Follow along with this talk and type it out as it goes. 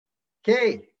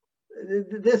Okay,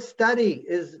 this study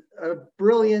is a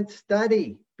brilliant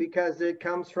study because it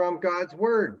comes from God's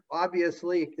word.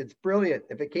 Obviously, it's brilliant.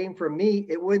 If it came from me,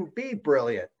 it wouldn't be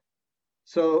brilliant.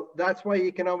 So that's why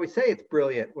you can always say it's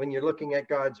brilliant when you're looking at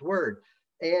God's word.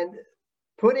 And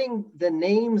putting the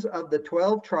names of the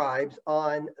 12 tribes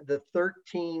on the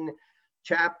 13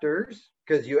 chapters,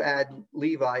 because you add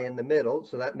Levi in the middle,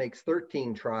 so that makes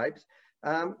 13 tribes,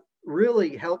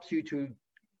 really helps you to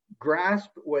grasp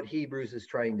what Hebrews is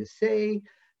trying to say,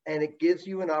 and it gives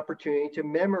you an opportunity to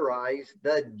memorize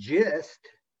the gist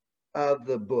of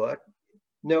the book.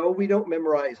 No, we don't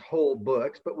memorize whole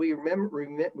books, but we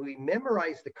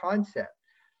memorize the concept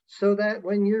so that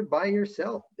when you're by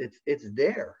yourself, it's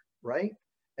there, right?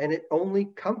 And it only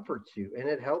comforts you, and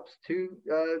it helps to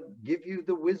give you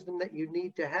the wisdom that you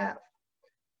need to have.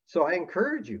 So I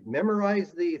encourage you,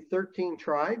 memorize the 13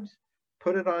 tribes,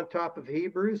 put it on top of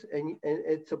Hebrews, and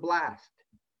it's a blast.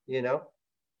 You know,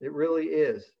 it really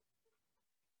is.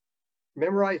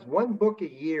 Memorize one book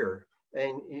a year,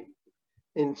 and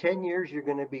in 10 years, you're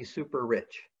going to be super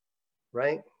rich,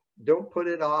 right? Don't put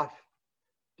it off.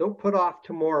 Don't put off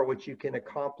tomorrow what you can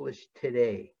accomplish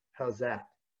today. How's that?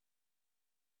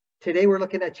 Today, we're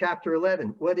looking at chapter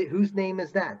 11. Whose name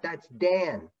is that? That's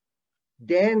Dan.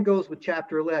 Dan goes with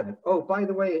chapter 11. Oh, by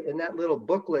the way, in that little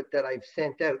booklet that I've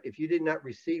sent out, if you did not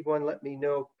receive one, let me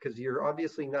know, because you're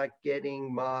obviously not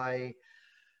getting my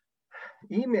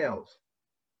emails.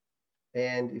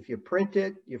 And if you print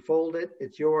it, you fold it,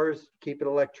 it's yours, keep it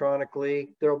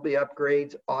electronically. There'll be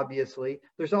upgrades, obviously.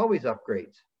 There's always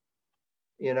upgrades,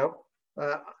 you know.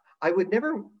 I've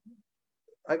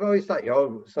always thought,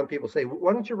 some people say,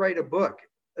 why don't you write a book?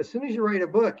 As soon as you write a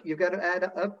book, you've got to add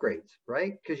upgrades,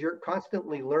 right? Because you're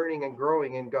constantly learning and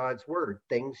growing in God's word.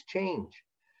 Things change.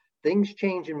 Things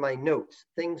change in my notes.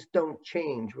 Things don't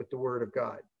change with the word of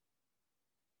God.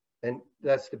 And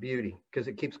that's the beauty, because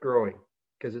it keeps growing,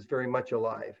 because it's very much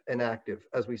alive and active,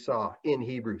 as we saw in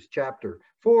Hebrews chapter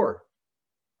 4,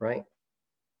 right?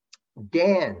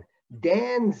 Dan's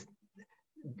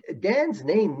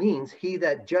name means he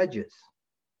that judges.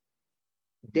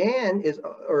 Dan is,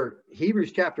 or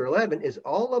Hebrews chapter 11 is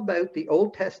all about the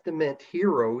Old Testament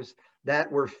heroes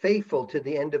that were faithful to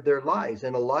the end of their lives.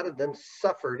 And a lot of them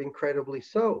suffered incredibly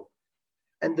so.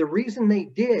 And the reason they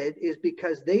did is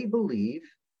because they believe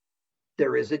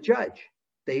there is a judge.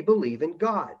 They believe in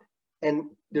God.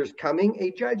 And there's coming a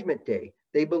judgment day.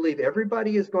 They believe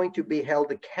everybody is going to be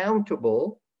held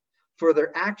accountable for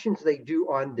their actions they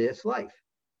do on this life.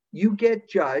 You get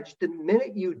judged the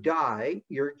minute you die.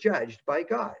 You're judged by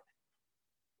God.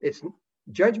 It's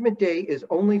judgment day is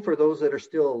only for those that are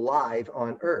still alive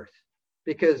on earth,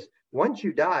 because once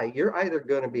you die, you're either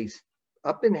going to be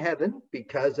up in heaven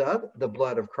because of the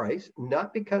blood of Christ,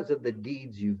 not because of the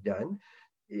deeds you've done.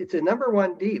 It's a number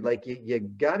one deed. Like you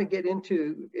got to get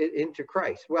into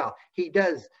Christ. Well, he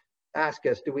does ask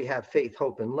us, do we have faith,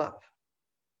 hope, and love,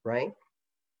 right?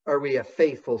 Are we a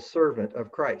faithful servant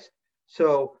of Christ?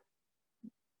 So,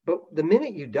 but the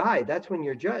minute you die, that's when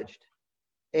you're judged.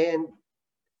 And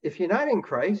if you're not in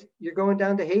Christ, you're going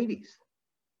down to Hades.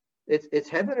 It's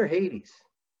heaven or Hades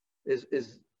is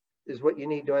what you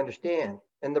need to understand.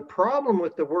 And the problem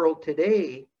with the world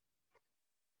today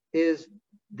is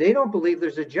they don't believe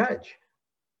there's a judge.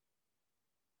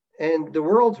 And the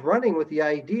world's running with the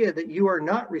idea that you are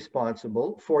not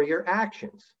responsible for your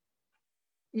actions.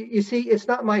 You see, it's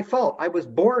not my fault. I was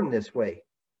born this way.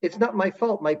 It's not my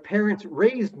fault. My parents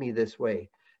raised me this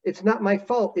way. It's not my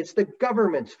fault. It's the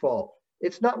government's fault.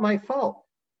 It's not my fault.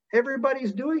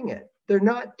 Everybody's doing it. They're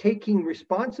not taking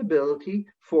responsibility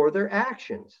for their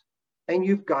actions. And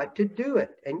you've got to do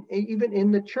it. And even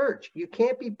in the church, you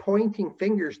can't be pointing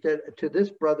fingers to this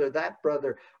brother, that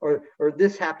brother, or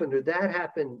this happened or that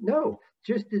happened. No,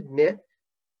 just admit,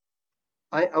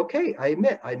 I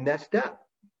admit I messed up.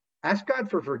 Ask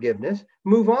God for forgiveness.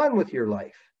 Move on with your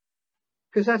life.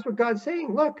 Because that's what God's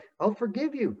saying. Look, I'll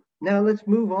forgive you. Now let's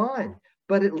move on.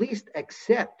 But at least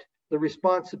accept the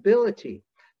responsibility.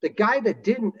 The guy that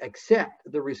didn't accept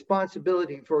the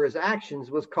responsibility for his actions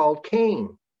was called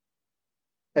Cain.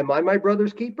 Am I my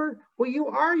brother's keeper? Well, you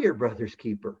are your brother's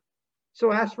keeper.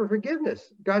 So ask for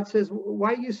forgiveness. God says,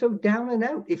 why are you so down and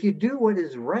out? If you do what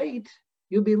is right,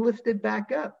 you'll be lifted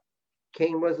back up.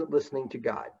 Cain wasn't listening to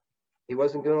God. He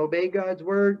wasn't going to obey God's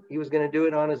word. He was going to do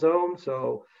it on his own.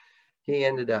 So he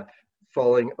ended up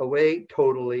falling away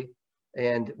totally.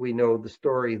 And we know the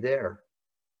story there.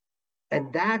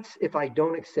 And that's if I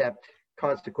don't accept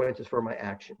consequences for my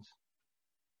actions.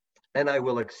 And I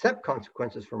will accept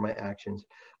consequences for my actions.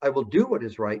 I will do what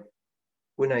is right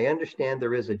when I understand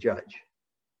there is a judge.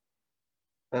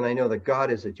 And I know that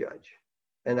God is a judge,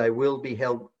 and I will be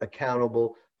held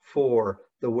accountable for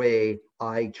the way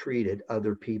I treated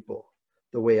other people,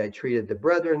 the way I treated the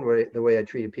brethren, the way I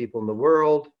treated people in the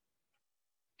world.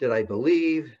 Did I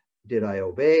believe? Did I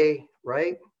obey?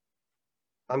 Right?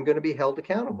 I'm going to be held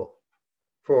accountable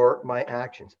for my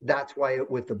actions. That's why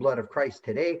with the blood of Christ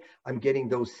today, I'm getting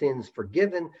those sins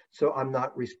forgiven. So I'm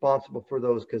not responsible for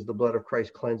those, because the blood of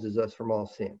Christ cleanses us from all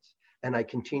sins. And I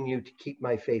continue to keep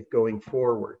my faith going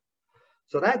forward.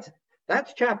 So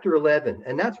that's chapter 11.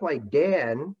 And that's why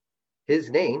Dan, his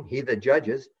name, he that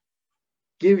judges,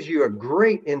 gives you a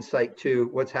great insight to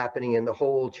what's happening in the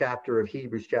whole chapter of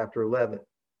Hebrews chapter 11.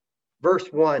 Verse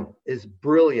 1 is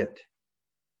brilliant.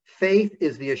 Faith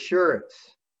is the assurance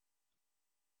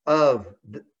of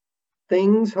the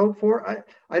things hoped for.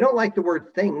 I don't like the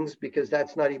word things, because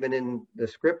that's not even in the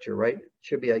scripture, right? It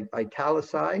should be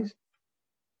italicized.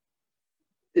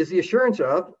 Is the assurance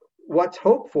of what's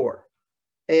hoped for.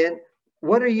 And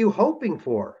what are you hoping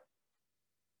for?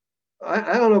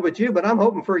 I don't know about you, but I'm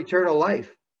hoping for eternal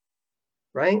life,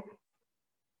 right?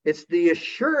 It's the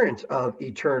assurance of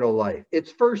eternal life.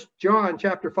 It's 1 John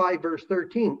chapter 5, verse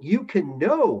 13. You can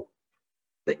know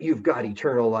that you've got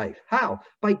eternal life. How?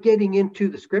 By getting into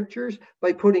the scriptures,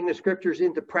 by putting the scriptures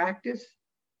into practice,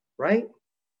 right?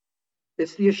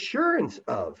 It's the assurance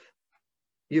of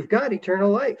you've got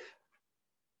eternal life,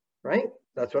 right?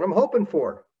 That's what I'm hoping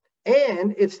for.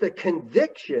 And it's the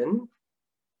conviction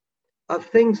of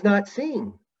things not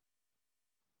seen.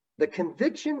 The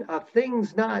conviction of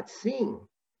things not seen.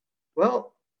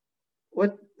 Well,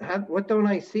 what don't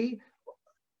I see?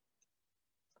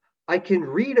 I can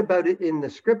read about it in the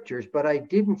scriptures, but I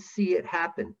didn't see it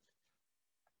happen.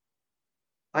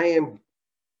 I am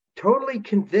totally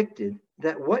convicted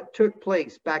that what took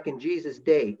place back in Jesus'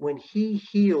 day when he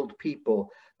healed people,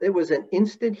 it was an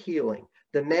instant healing.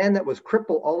 The man that was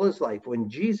crippled all his life, when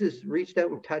Jesus reached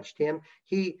out and touched him,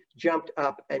 he jumped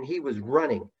up and he was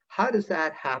running. How does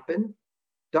that happen?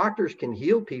 Doctors can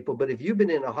heal people, but if you've been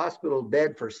in a hospital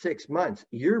bed for 6 months,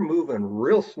 you're moving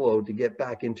real slow to get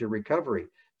back into recovery.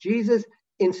 Jesus,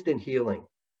 instant healing,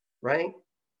 right?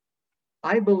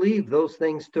 I believe those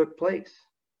things took place,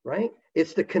 right?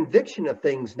 It's the conviction of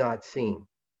things not seen.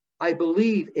 I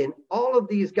believe in all of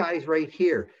these guys right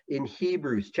here in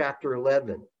Hebrews chapter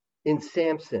 11, in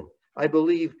Samson. I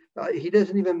believe he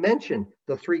doesn't even mention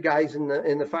the 3 guys in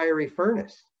the fiery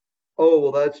furnace. Oh,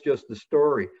 well, that's just the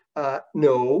story.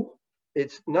 No,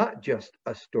 it's not just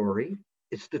a story.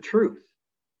 It's the truth.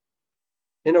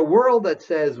 In a world that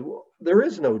says there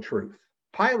is no truth,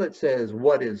 Pilate says,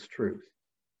 what is truth?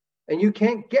 And you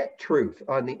can't get truth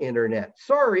on the internet.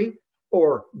 Sorry.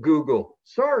 Or Google.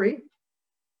 Sorry.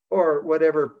 Or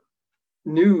whatever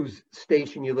news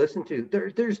station you listen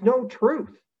to. There's no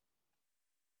truth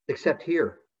except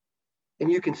here.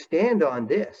 And you can stand on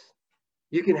this.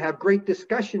 You can have great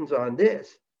discussions on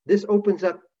this. This opens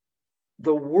up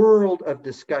the world of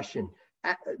discussion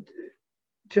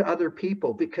to other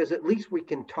people, because at least we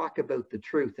can talk about the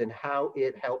truth and how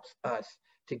it helps us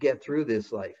to get through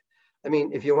this life. I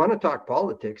mean, if you want to talk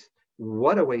politics,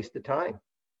 what a waste of time.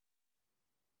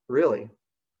 Really.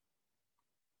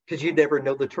 Because you never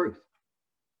know the truth.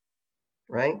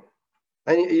 Right?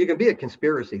 And you can be a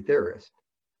conspiracy theorist.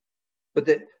 But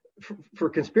for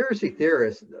conspiracy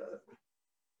theorists,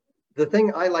 the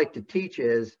thing I like to teach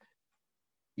is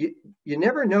you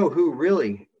never know who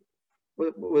really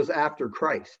was after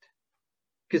Christ,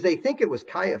 because they think it was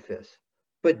Caiaphas.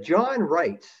 But John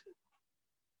writes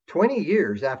 20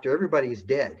 years after everybody's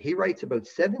dead. He writes about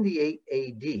 78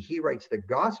 AD. He writes the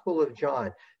Gospel of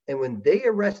John. And when they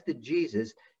arrested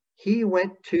Jesus, he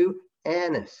went to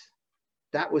Annas.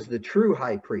 That was the true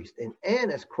high priest. And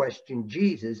Annas questioned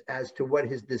Jesus as to what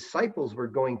his disciples were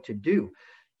going to do.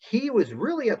 He was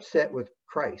really upset with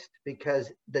Christ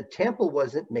because the temple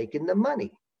wasn't making the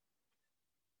money.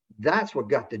 That's what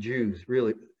got the Jews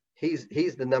really.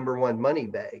 He's the number one money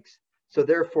bags. So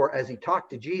therefore, as he talked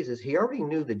to Jesus, he already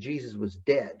knew that Jesus was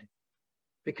dead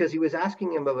because he was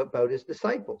asking him about his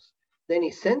disciples. Then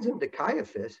he sends him to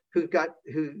Caiaphas,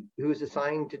 who's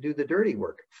assigned to do the dirty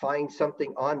work, find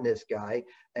something on this guy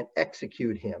and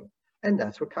execute him. And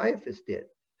that's what Caiaphas did.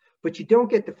 But you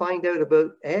don't get to find out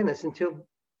about Annas until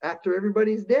after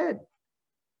everybody's dead.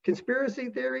 Conspiracy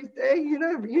theories, hey,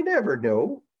 you never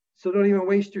know. So don't even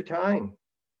waste your time.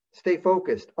 Stay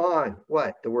focused on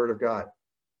what? The Word of God.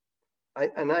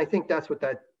 I think that's what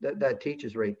that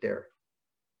teaches right there,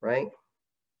 right?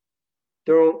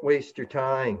 Don't waste your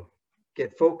time.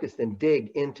 Get focused and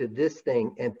dig into this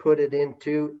thing and put it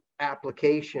into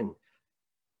application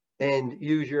and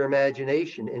use your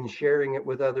imagination in sharing it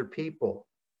with other people.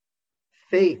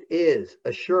 Faith is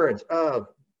assurance of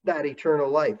that eternal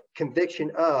life,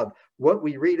 conviction of what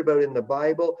we read about in the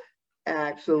Bible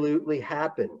absolutely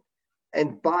happened.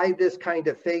 And by this kind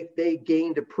of faith, they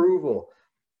gained approval.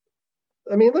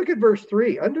 I mean, look at verse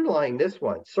 3, underline this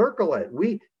one, circle it.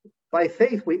 By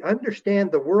faith, we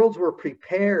understand the worlds were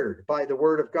prepared by the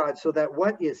word of God, so that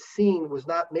what is seen was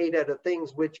not made out of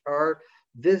things which are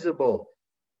visible.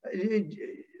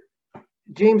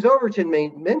 James Overton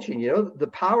mentioned, the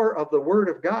power of the word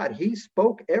of God. He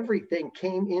spoke, everything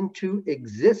came into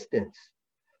existence.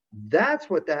 That's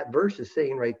what that verse is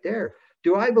saying right there.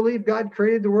 Do I believe God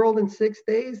created the world in 6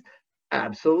 days?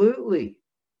 Absolutely.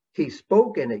 He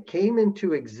spoke and it came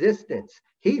into existence.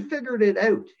 He figured it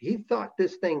out. He thought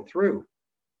this thing through.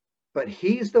 But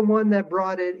he's the one that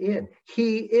brought it in.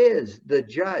 He is the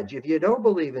judge. If you don't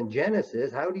believe in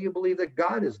Genesis, how do you believe that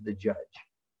God is the judge?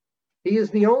 He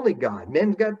is the only God.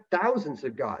 Men's got thousands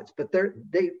of gods, but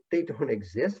they don't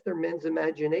exist. They're men's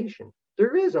imagination.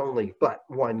 There is only but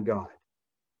one God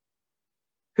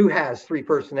who has three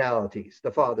personalities, the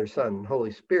Father, Son, and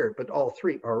Holy Spirit, but all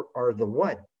three are the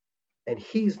one. And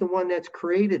he's the one that's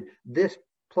created this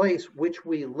place which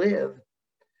we live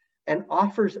and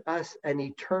offers us an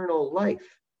eternal life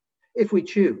if we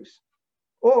choose.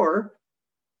 Or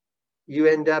you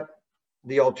end up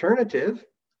the alternative,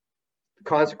 the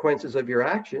consequences of your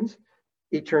actions,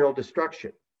 eternal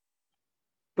destruction.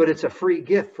 But it's a free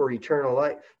gift for eternal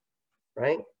life,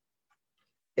 right?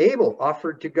 Abel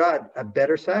offered to God a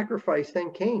better sacrifice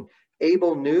than Cain.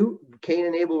 Abel knew, Cain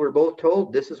and Abel were both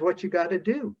told, this is what you got to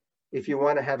do. If you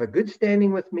want to have a good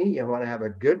standing with me, you want to have a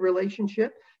good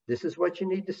relationship, this is what you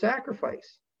need to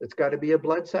sacrifice. It's got to be a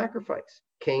blood sacrifice.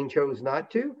 Cain chose not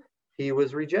to. He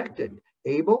was rejected.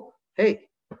 Abel, hey,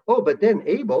 but then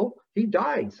Abel, he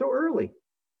died so early.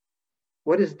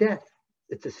 What is death?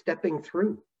 It's a stepping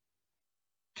through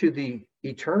to the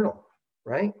eternal,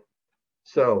 right?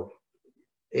 So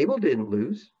Abel didn't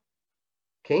lose.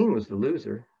 Cain was the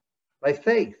loser. By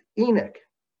faith, Enoch,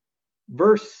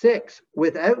 verse 6,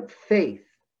 without faith,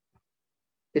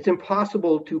 it's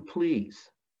impossible to please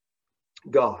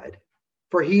God.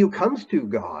 For he who comes to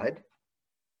God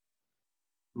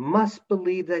must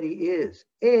believe that he is,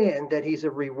 and that he's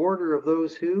a rewarder of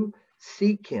those who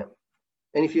seek him.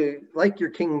 And if you like your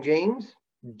King James,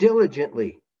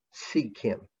 diligently seek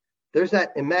him. There's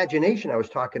that imagination I was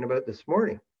talking about this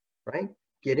morning, right?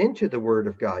 Get into the word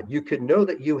of God. You can know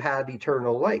that you have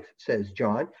eternal life, says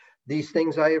John. These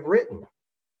things I have written.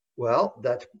 Well,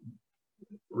 that's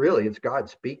really, it's God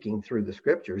speaking through the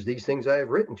scriptures. These things I have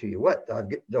written to you. What?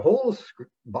 The whole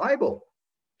Bible.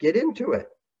 Get into it.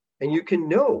 And you can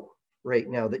know right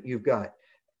now that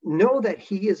know that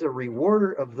he is a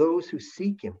rewarder of those who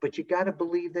seek him. But you got to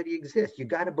believe that he exists. You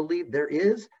got to believe there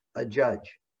is a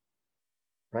judge,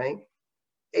 right?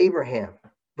 Abraham,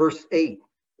 verse 8.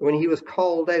 When he was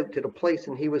called out to the place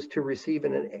and he was to receive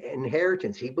an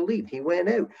inheritance, he believed. He went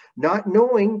out, not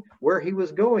knowing where he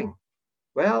was going.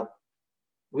 Well,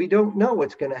 we don't know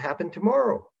what's going to happen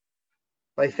tomorrow.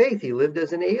 By faith, he lived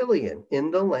as an alien in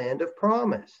the land of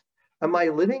promise. Am I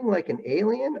living like an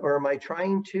alien, or am I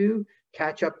trying to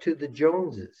catch up to the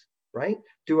Joneses, right?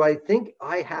 Do I think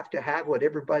I have to have what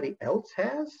everybody else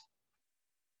has?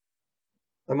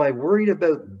 Am I worried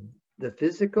about the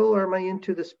physical, or am I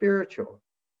into the spiritual?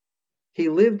 He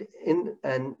lived as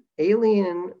an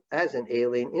alien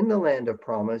in the land of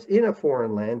promise, in a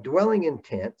foreign land, dwelling in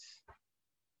tents,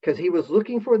 because he was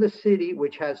looking for the city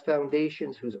which has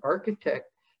foundations, whose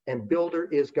architect and builder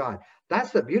is God.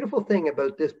 That's the beautiful thing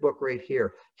about this book right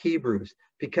here, Hebrews,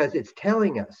 because it's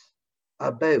telling us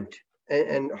about,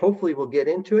 and hopefully we'll get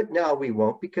into it. No, we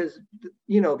won't, because,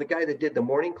 the guy that did the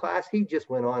morning class, he just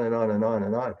went on and on and on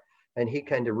and on, and he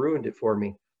kind of ruined it for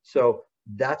me. So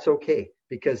that's okay,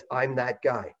 because I'm that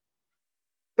guy.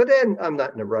 But then I'm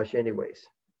not in a rush anyways,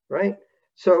 right?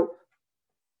 So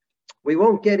we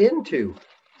won't get into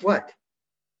what?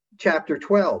 Chapter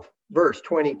 12, verse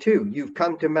 22. You've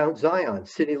come to Mount Zion,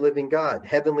 city living God,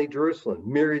 heavenly Jerusalem,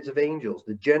 myriads of angels,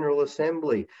 the general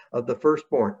assembly of the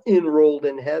firstborn, enrolled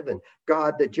in heaven,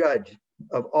 God the judge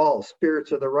of all,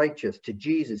 spirits of the righteous, to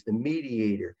Jesus, the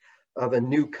mediator of a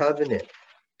new covenant.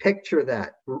 Picture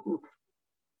that.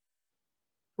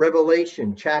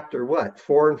 Revelation chapter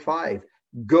 4 and 5.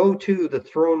 Go to the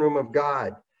throne room of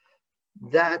God.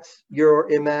 That's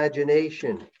your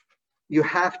imagination. You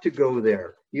have to go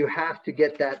there. You have to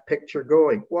get that picture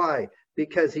going. Why?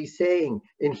 Because he's saying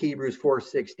in Hebrews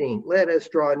 4:16, let us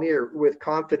draw near with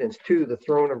confidence to the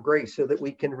throne of grace so that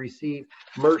we can receive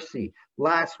mercy.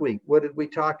 Last week, what did we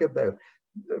talk about?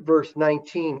 Verse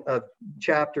 19 of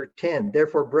chapter 10.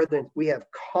 Therefore, brethren, we have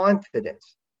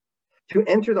confidence to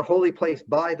enter the holy place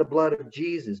by the blood of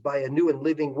Jesus, by a new and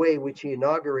living way which he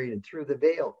inaugurated through the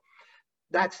veil.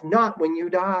 That's not when you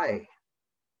die.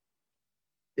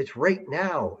 It's right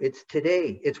now. It's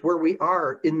today. It's where we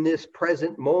are in this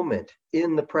present moment,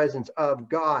 in the presence of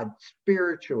God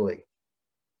spiritually.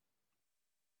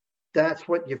 That's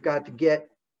what you've got to get.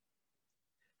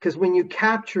 Because when you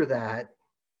capture that,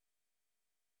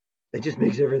 it just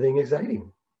makes everything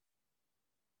exciting.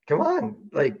 Come on,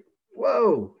 like,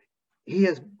 whoa,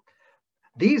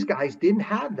 these guys didn't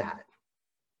have that,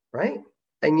 right?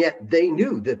 And yet they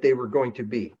knew that they were going to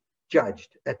be judged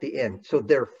at the end. So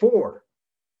therefore,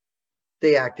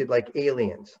 they acted like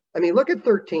aliens. I mean, look at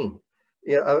 13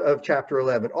 of chapter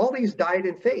 11. All these died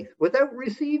in faith without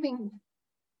receiving,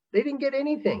 they didn't get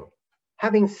anything.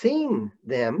 Having seen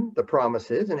them, the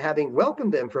promises, and having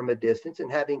welcomed them from a distance,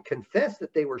 and having confessed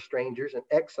that they were strangers and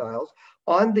exiles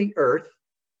on the earth,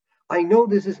 I know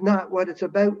this is not what it's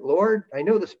about, Lord. I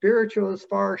know the spiritual is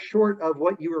far short of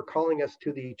what you are calling us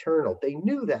to the eternal. They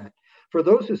knew that. For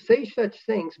those who say such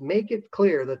things, make it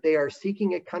clear that they are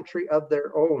seeking a country of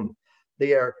their own.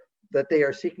 They are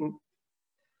seeking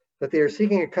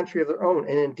a country of their own.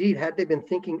 And indeed, had they been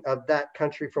thinking of that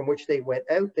country from which they went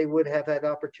out, they would have had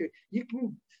opportunity. You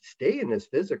can stay in this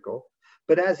physical,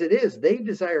 but as it is, they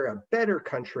desire a better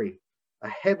country, a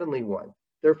heavenly one.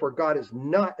 Therefore, God is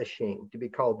not ashamed to be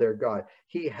called their God.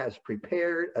 He has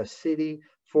prepared a city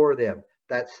for them.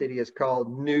 That city is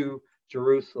called New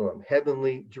Jerusalem,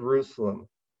 heavenly Jerusalem,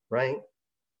 right?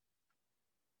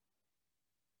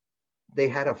 They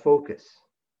had a focus.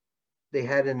 They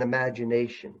had an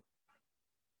imagination.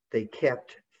 They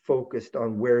kept focused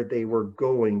on where they were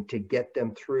going to get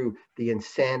them through the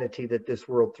insanity that this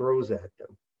world throws at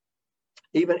them.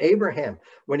 Even Abraham,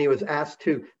 when he was asked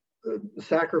to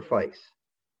sacrifice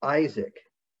Isaac,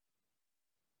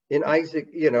 in Isaac,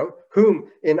 whom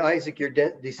in Isaac your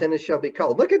descendants shall be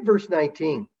called. Look at verse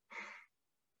 19,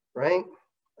 right?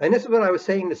 And this is what I was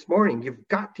saying this morning. You've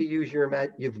got to use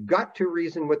you've got to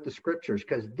reason with the scriptures,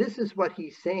 because this is what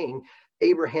he's saying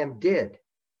Abraham did.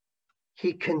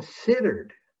 He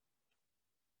considered.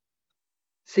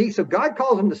 See, so God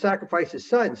calls him to sacrifice his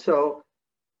son. So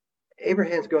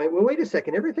Abraham's going, well, wait a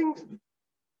second.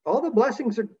 All the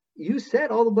blessings are, you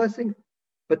said all the blessings,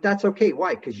 but that's okay.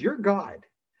 Why? Because you're God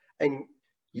and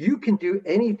you can do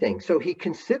anything. So he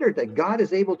considered that God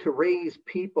is able to raise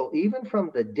people even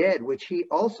from the dead, which he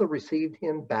also received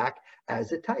him back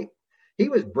as a type. He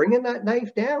was bringing that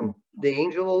knife down. The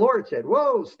angel of the Lord said,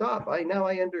 whoa, stop. Now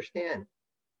I understand,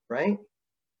 right?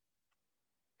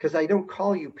 Because I don't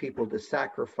call you people to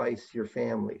sacrifice your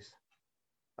families.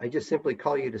 I just simply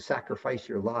call you to sacrifice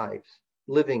your lives,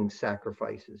 living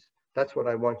sacrifices. That's what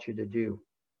I want you to do.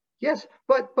 Yes,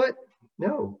 but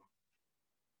no.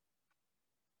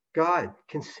 God,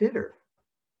 consider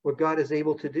what God is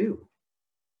able to do,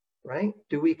 right?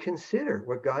 Do we consider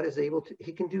what God is able to?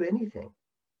 He can do anything.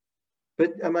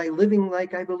 But am I living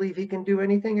like I believe he can do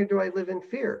anything, or do I live in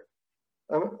fear?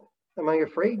 Am I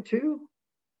afraid to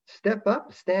step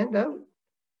up, stand out?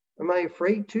 Am I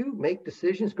afraid to make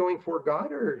decisions going for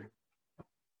God, or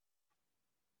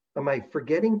am I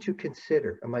forgetting to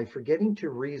consider? Am I forgetting to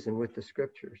reason with the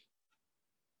scriptures?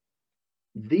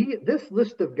 This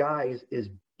list of guys is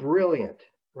brilliant,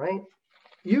 right?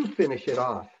 You finish it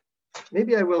off.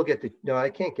 Maybe I will get to, no, I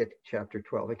can't get to chapter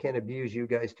 12. I can't abuse you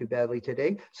guys too badly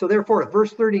today. So therefore,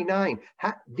 verse 39,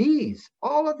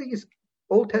 all of these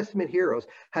Old Testament heroes,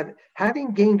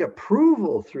 having gained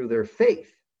approval through their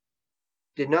faith,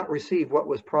 did not receive what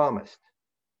was promised.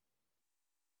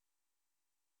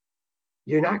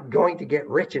 You're not going to get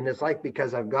rich in this life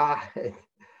because of God.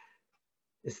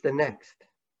 It's the next,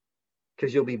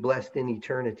 because you'll be blessed in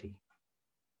eternity,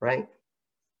 right?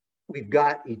 We've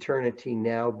got eternity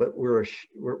now, but we're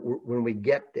when we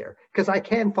get there, because I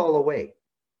can fall away.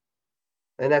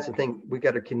 And that's the thing we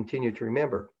got to continue to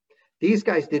remember. These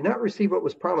guys did not receive what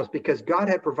was promised because God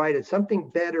had provided something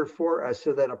better for us,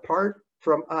 so that apart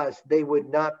from us, they would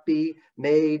not be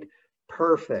made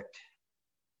perfect.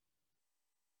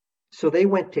 So they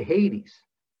went to Hades,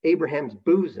 Abraham's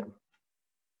bosom,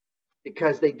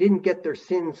 because they didn't get their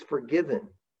sins forgiven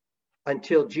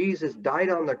until Jesus died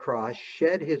on the cross,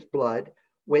 shed his blood,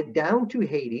 went down to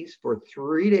Hades for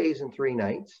 3 days and 3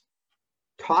 nights,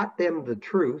 taught them the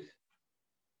truth,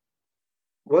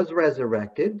 was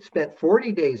resurrected, spent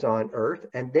 40 days on earth,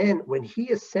 and then when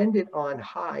he ascended on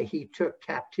high, he took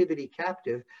captivity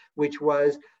captive, which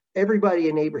was everybody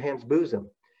in Abraham's bosom.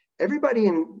 Everybody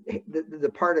in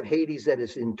the part of Hades that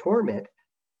is in torment,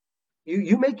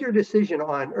 you make your decision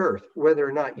on earth whether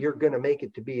or not you're going to make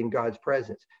it to be in God's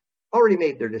presence. Already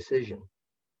made their decision.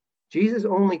 Jesus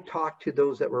only talked to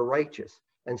those that were righteous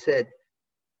and said,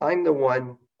 I'm the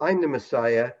one, I'm the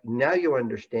Messiah. Now you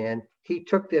understand. He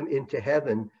took them into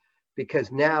heaven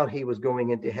because now he was going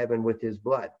into heaven with his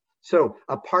blood. So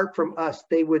apart from us,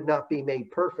 they would not be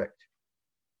made perfect.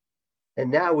 And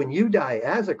now when you die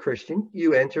as a Christian,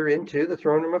 you enter into the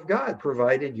throne room of God,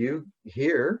 provided you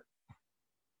hear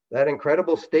that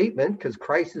incredible statement, because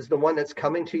Christ is the one that's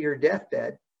coming to your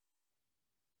deathbed.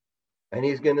 And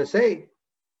he's going to say,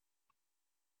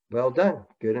 well done,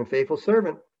 good and faithful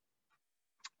servant.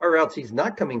 Or else he's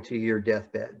not coming to your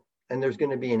deathbed, and there's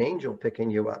going to be an angel picking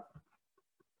you up.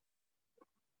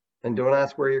 And don't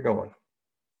ask where you're going.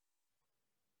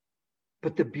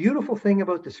 But the beautiful thing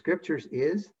about the scriptures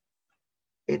is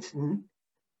it's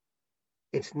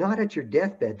not at your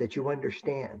deathbed that you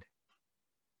understand.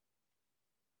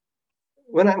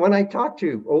 When I talk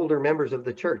to older members of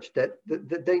the church that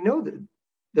they know that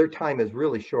their time is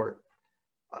really short.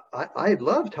 I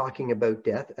love talking about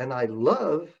death, and I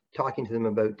love talking to them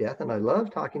about death, and I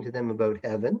love talking to them about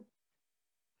heaven.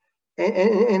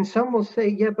 And some will say,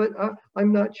 yeah, but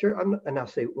I'm not sure. And I'll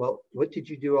say, well, what did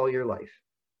you do all your life?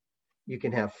 You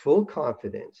can have full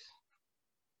confidence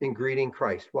in greeting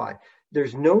Christ. Why?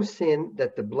 There's no sin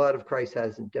that the blood of Christ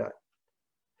hasn't done.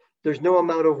 There's no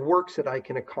amount of works that I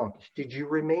can accomplish. Did you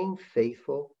remain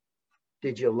faithful?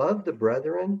 Did you love the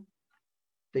brethren?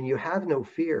 Then you have no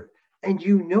fear. And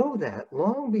you know that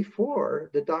long before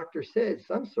the doctor says,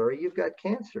 I'm sorry, you've got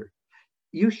cancer.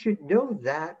 You should know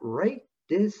that right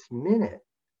this minute,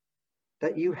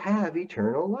 that you have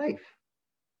eternal life,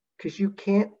 because you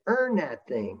can't earn that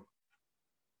thing.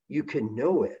 You can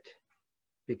know it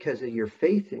because of your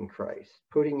faith in Christ,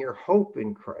 putting your hope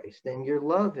in Christ and your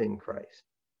love in Christ.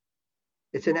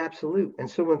 It's an absolute. And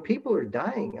so when people are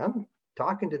dying, I'm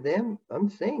talking to them, I'm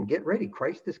saying, get ready,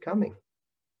 Christ is coming.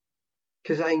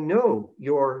 Because I know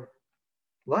your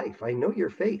life, I know your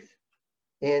faith,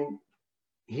 and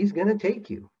he's going to take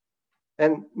you.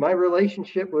 And my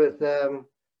relationship with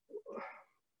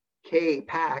Kay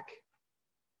Pack,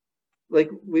 like,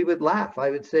 we would laugh. I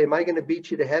would say, am I going to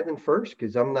beat you to heaven first?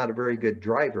 Because I'm not a very good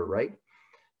driver, right?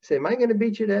 Say, am I going to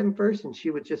beat you to heaven first? And she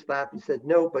would just laugh and said,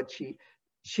 no, but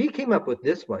she came up with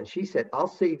this one. She said, I'll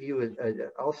save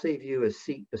you a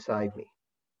seat beside me,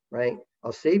 right?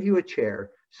 I'll save you a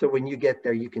chair. So when you get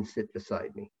there, you can sit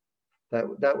beside me.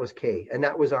 That was Kay. And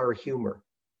that was our humor.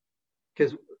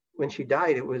 Because when she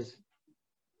died,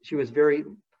 she was very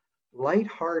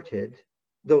lighthearted,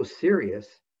 though serious,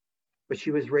 but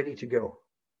she was ready to go.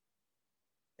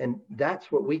 And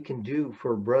that's what we can do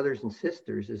for brothers and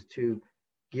sisters, is to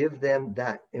give them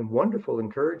that wonderful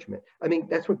encouragement. I mean,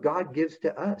 that's what God gives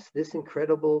to us, this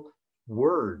incredible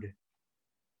word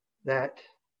that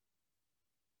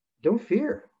don't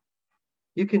fear.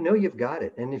 You can know you've got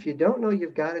it. And if you don't know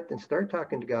you've got it, then start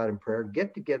talking to God in prayer.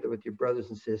 Get together with your brothers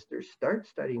and sisters. Start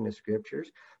studying the scriptures.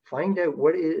 Find out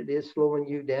what it is slowing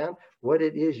you down, what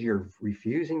it is you're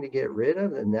refusing to get rid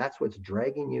of, and that's what's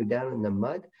dragging you down in the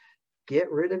mud. Get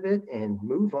rid of it and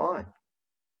move on.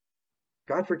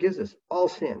 God forgives us all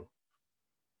sin.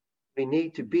 We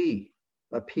need to be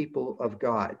a people of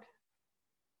God,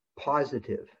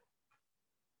 positive,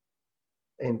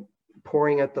 and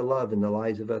pouring out the love in the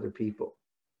lives of other people.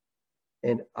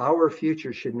 And our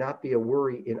future should not be a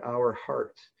worry in our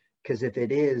hearts, because if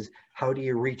it is, how do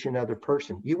you reach another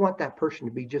person? You want that person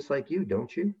to be just like you,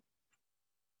 don't you?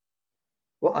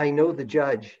 Well, I know the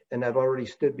judge, and I've already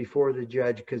stood before the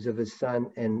judge because of his son,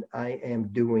 and I am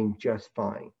doing just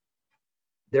fine.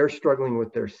 They're struggling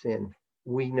with their sin.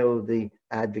 We know the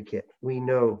advocate. We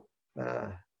know the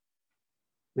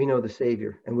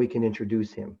Savior, and we can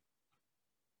introduce him.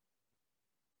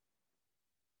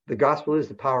 The gospel is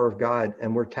the power of God,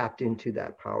 and we're tapped into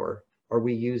that power. Are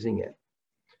we using it?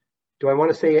 Do I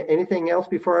want to say anything else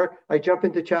before I jump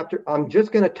into chapter? I'm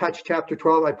just going to touch chapter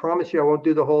 12. I promise you I won't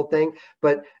do the whole thing,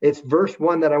 but it's verse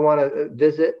 1 that I want to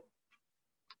visit.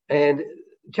 And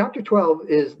chapter 12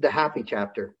 is the happy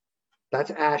chapter.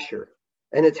 That's Asher.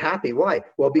 And it's happy. Why?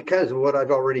 Well, because of what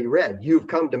I've already read. You've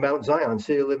come to Mount Zion,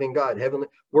 city of living God, heavenly.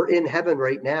 We're in heaven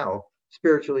right now,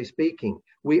 spiritually speaking.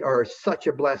 We are such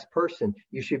a blessed person.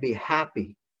 You should be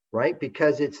happy, right?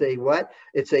 Because it's a what?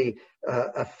 It's a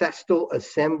festal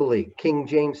assembly. King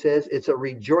James says it's a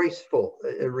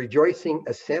rejoicing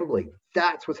assembly.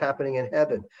 That's what's happening in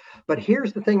heaven. But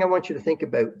here's the thing I want you to think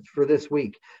about for this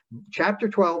week. Chapter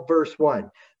 12, verse 1.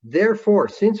 Therefore,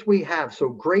 since we have so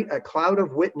great a cloud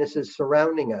of witnesses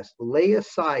surrounding us, lay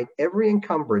aside every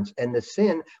encumbrance and the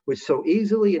sin which so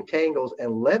easily entangles,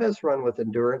 and let us run with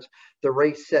endurance the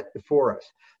race set before us.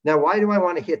 Now, why do I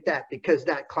want to hit that? Because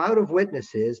that cloud of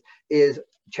witnesses is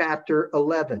chapter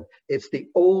 11. It's the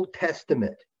Old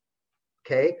Testament.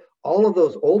 Okay? All of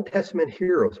those Old Testament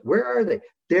heroes, where are they?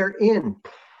 They're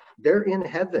in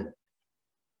heaven.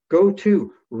 Go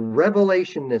to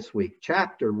Revelation this week.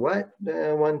 Chapter what?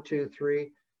 1, 2,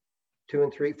 3, 2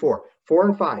 and 3, 4. 4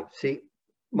 and 5. See,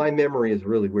 my memory is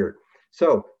really weird.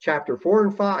 So chapter 4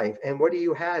 and 5. And what do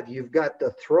you have? You've got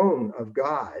the throne of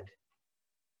God,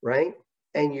 right?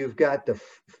 And you've got the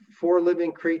 4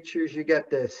 living creatures. You got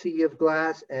the sea of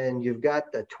glass, and you've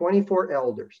got the 24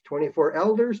 elders. 24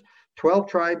 elders, 12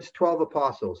 tribes, 12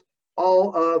 apostles.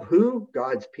 All of who?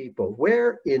 God's people.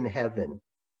 Where? In heaven.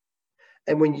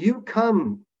 And when you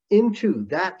come into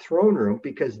that throne room,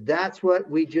 because that's what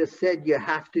we just said you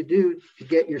have to do to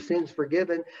get your sins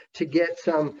forgiven, to get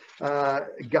some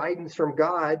guidance from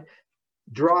God,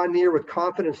 draw near with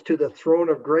confidence to the throne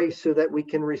of grace so that we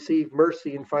can receive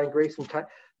mercy and find grace in time.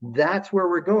 That's where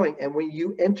we're going. And when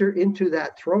you enter into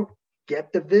that throne,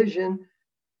 get the vision,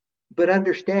 but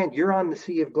understand you're on the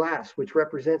sea of glass, which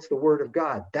represents the word of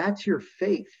God. That's your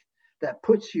faith that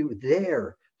puts you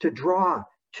there to draw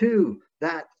to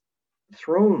that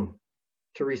throne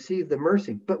to receive the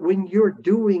mercy. But when you're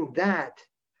doing that,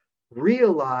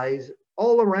 realize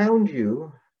all around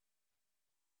you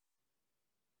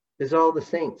is all the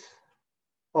saints,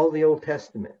 all the Old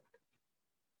Testament.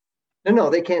 No,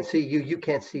 they can't see you. You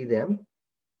can't see them.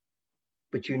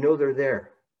 But you know they're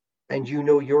there. And you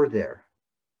know you're there.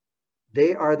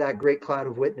 They are that great cloud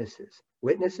of witnesses.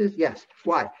 Witnesses? Yes.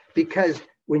 Why? Because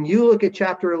when you look at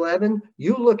chapter 11,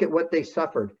 you look at what they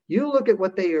suffered. You look at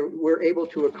what they were able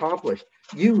to accomplish.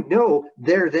 You know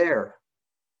they're there.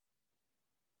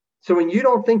 So when you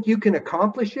don't think you can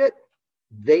accomplish it,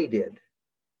 they did.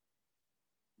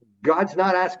 God's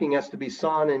not asking us to be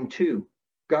sawn in two.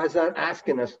 God's not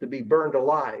asking us to be burned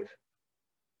alive.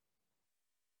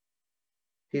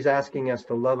 He's asking us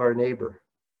to love our neighbor.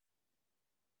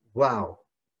 Wow.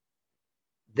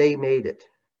 They made it.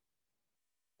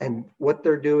 And what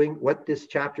they're doing, what this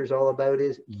chapter is all about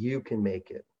is you can make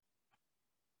it.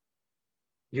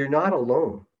 You're not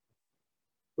alone.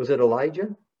 Was it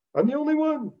Elijah? I'm the only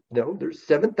one. No, there's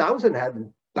 7,000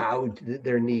 haven't bowed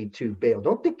their knee to Baal.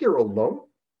 Don't think you're alone.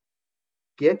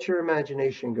 Get your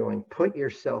imagination going. Put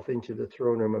yourself into the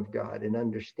throne room of God and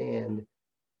understand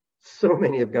so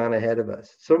many have gone ahead of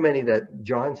us. So many that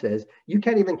John says, you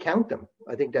can't even count them.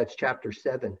 I think that's chapter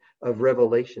 7 of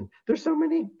Revelation. There's so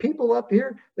many people up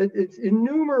here that it's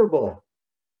innumerable.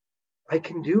 I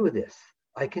can do this.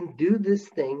 I can do this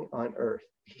thing on earth.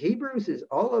 Hebrews is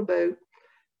all about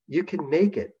you can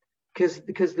make it.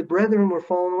 Because the brethren were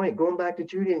falling away, going back to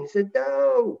Judaism. He said,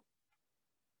 no,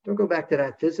 don't go back to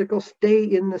that physical. Stay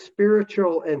in the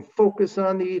spiritual and focus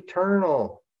on the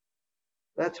eternal.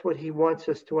 That's what he wants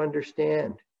us to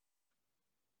understand.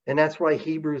 And that's why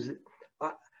Hebrews,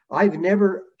 I've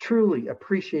never truly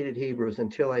appreciated Hebrews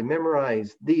until I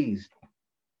memorized these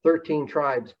 13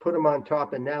 tribes, put them on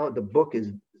top, and now the book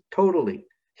is totally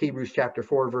Hebrews chapter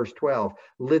 4, verse 12,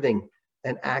 living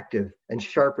and active and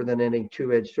sharper than any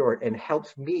two-edged sword, and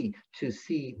helps me to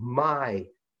see my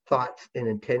thoughts and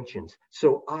intentions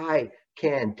so I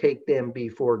can take them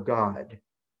before God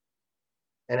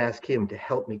and ask him to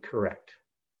help me correct.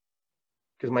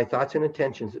 Because my thoughts and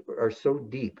intentions are so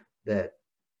deep that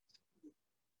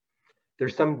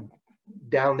there's some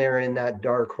down there in that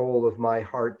dark hole of my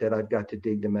heart that I've got to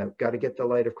dig them out. Got to get the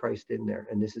light of Christ in there.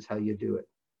 And this is how you do it.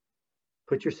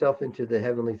 Put yourself into the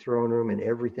heavenly throne room, and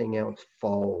everything else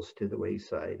falls to the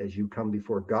wayside as you come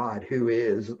before God, who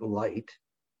is light.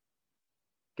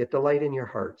 Get the light in your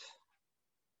hearts.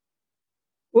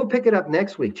 We'll pick it up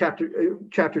next week,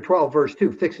 chapter 12, verse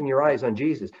 2, fixing your eyes on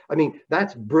Jesus. I mean,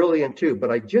 that's brilliant too, but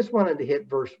I just wanted to hit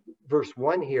verse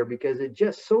 1 here because it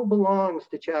just so belongs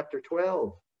to chapter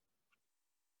 12.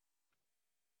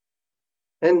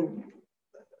 And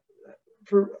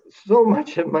for so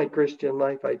much of my Christian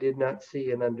life, I did not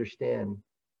see and understand.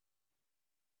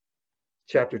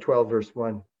 Chapter 12, verse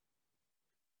 1.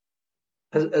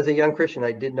 As a young Christian,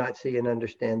 I did not see and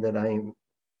understand that I am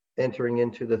entering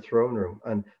into the throne room.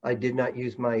 And I did not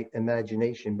use my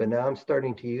imagination, but now I'm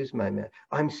starting to use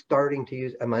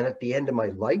am I at the end of my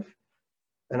life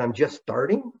and I'm just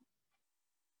starting?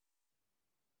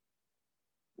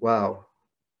 Wow.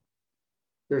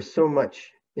 There's so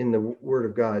much in the Word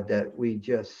of God that we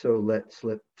just so let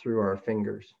slip through our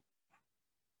fingers.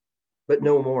 But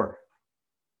no more.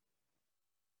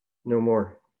 No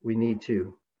more. We need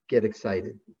to get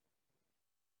excited,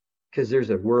 because there's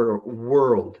a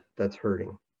world that's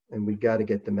hurting, and we got to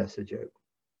get the message out,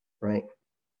 right?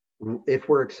 If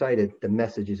we're excited, the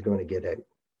message is going to get out.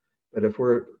 But if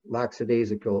we're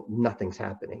lackadaisical, nothing's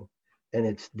happening. And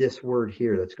it's this word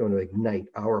here that's going to ignite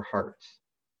our hearts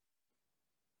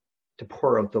to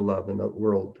pour out the love in the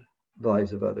world, the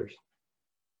lives of others.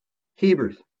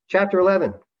 Hebrews chapter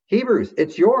 11. Hebrews,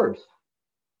 it's yours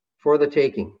for the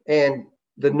taking. And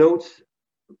the notes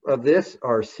of this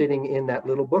are sitting in that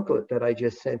little booklet that I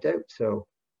just sent out. So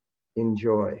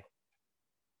enjoy.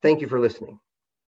 Thank you for listening.